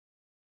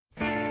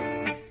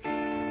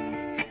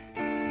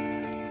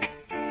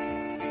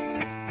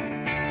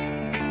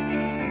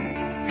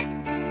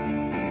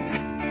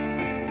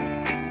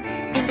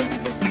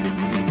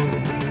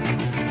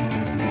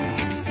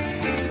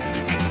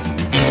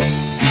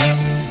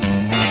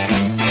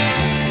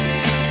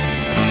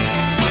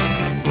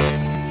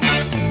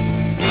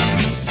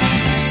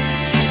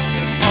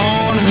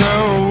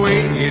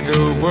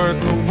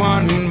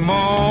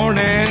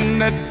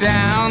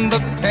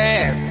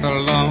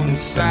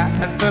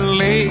beside the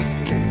lake.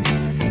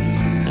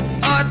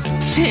 A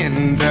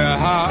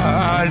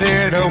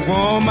tender-hearted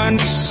woman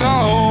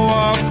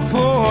saw a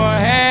poor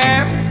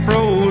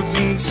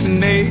half-frozen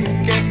snake.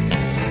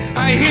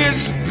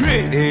 His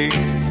pretty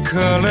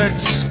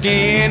colored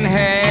skin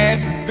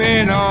had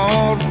been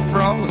all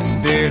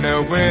frosted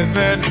with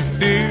the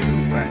dew.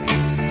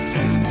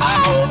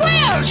 Oh,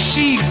 well,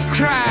 she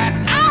cried,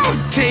 I'll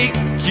take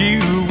you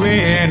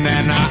in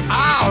and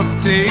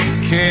I'll take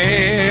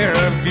care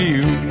of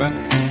you.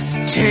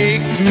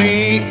 Take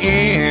me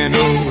in,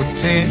 oh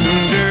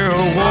tender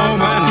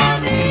woman.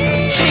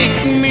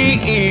 Take me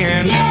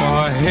in,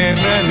 for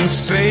heaven's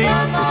sake.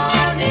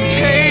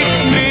 Take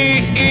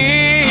me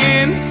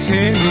in,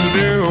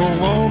 tender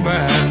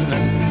woman.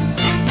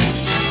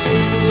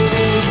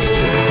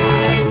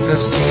 The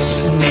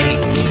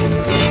snake.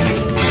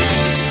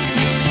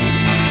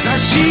 Now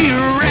she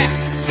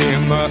wrapped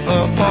him up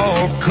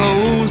all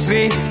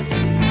cozy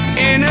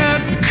in a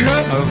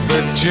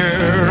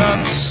coverture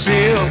of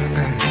silk,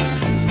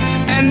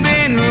 and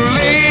then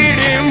laid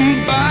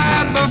him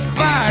by the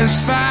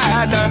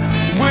fireside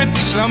with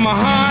some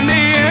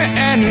honey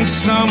and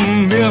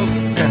some milk.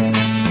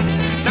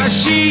 Now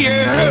she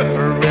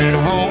hurried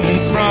home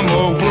from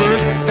her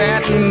work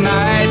that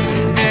night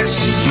as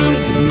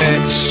soon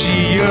as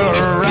she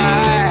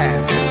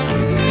arrived.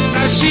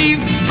 Now she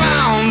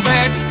found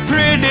that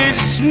pretty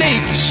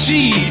snake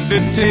she'd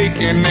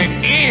taken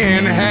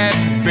in had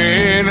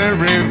been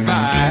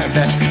revived.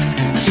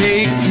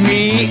 Take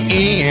me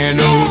in,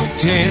 oh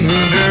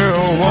tender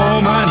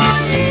woman.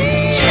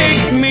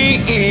 Take me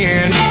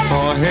in,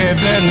 for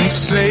heaven's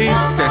sake.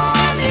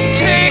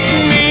 Take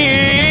me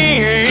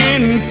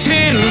in,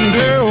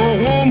 tender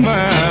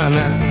woman.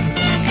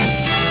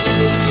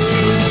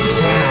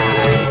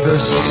 Sighed the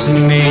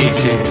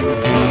snake.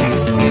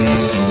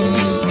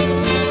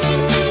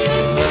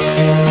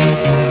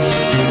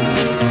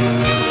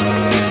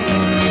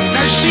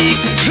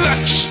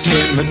 Clutched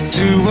him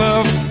to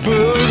her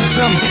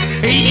bosom.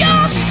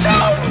 You're so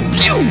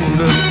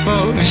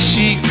beautiful,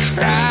 she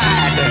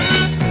cried.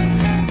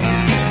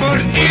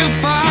 But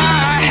if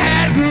I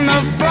hadn't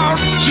have brought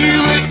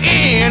you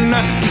in,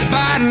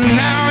 by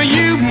now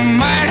you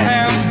might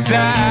have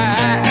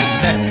died.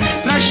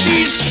 Now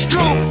she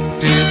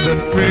stroked his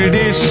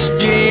pretty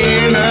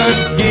skin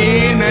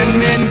again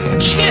and then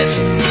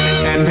kissed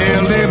and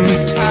held him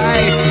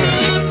tight.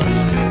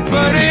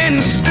 But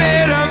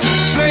instead of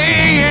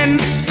saying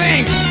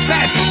thanks,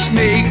 that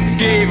snake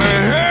gave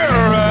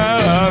her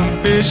a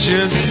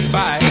vicious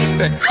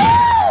bite.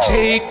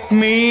 Take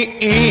me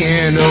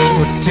in,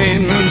 oh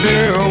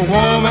tender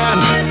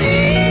woman.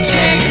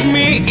 Take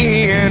me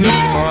in,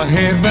 for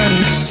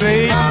heaven's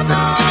sake.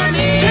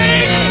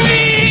 Take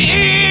me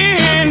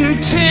in,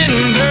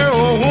 tender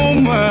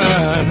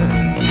woman.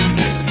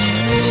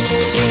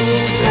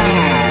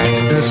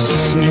 Sighed the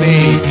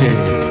snake.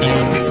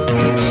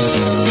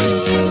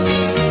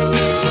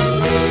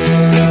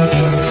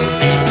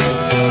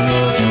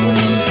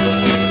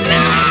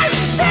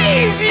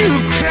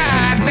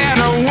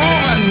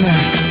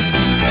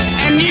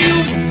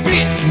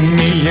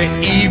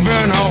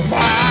 Even a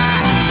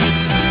while,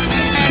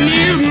 and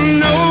you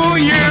know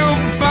your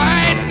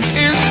bite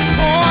is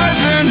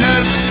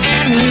poisonous,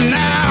 and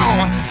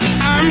now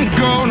I'm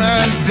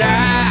gonna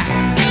die.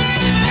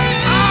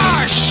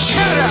 Ah,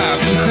 shut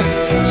up,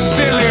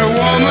 silly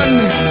woman,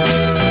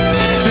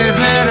 said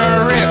that a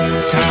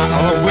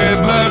reptile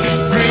with a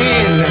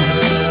grin.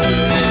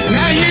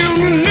 Now you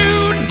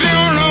knew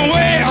darn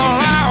well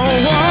I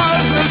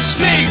was a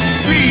snake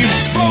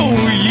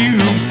before you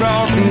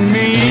brought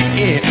me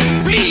in.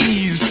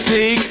 Please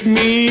take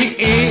me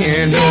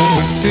in,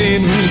 oh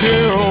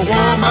tender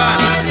woman.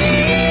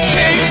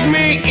 Take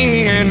me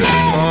in,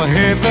 for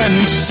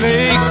heaven's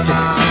sake.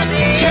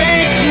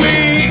 Take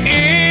me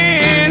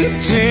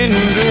in,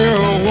 tender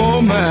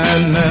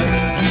woman.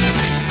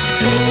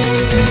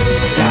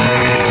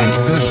 Sighed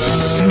the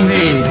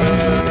snake.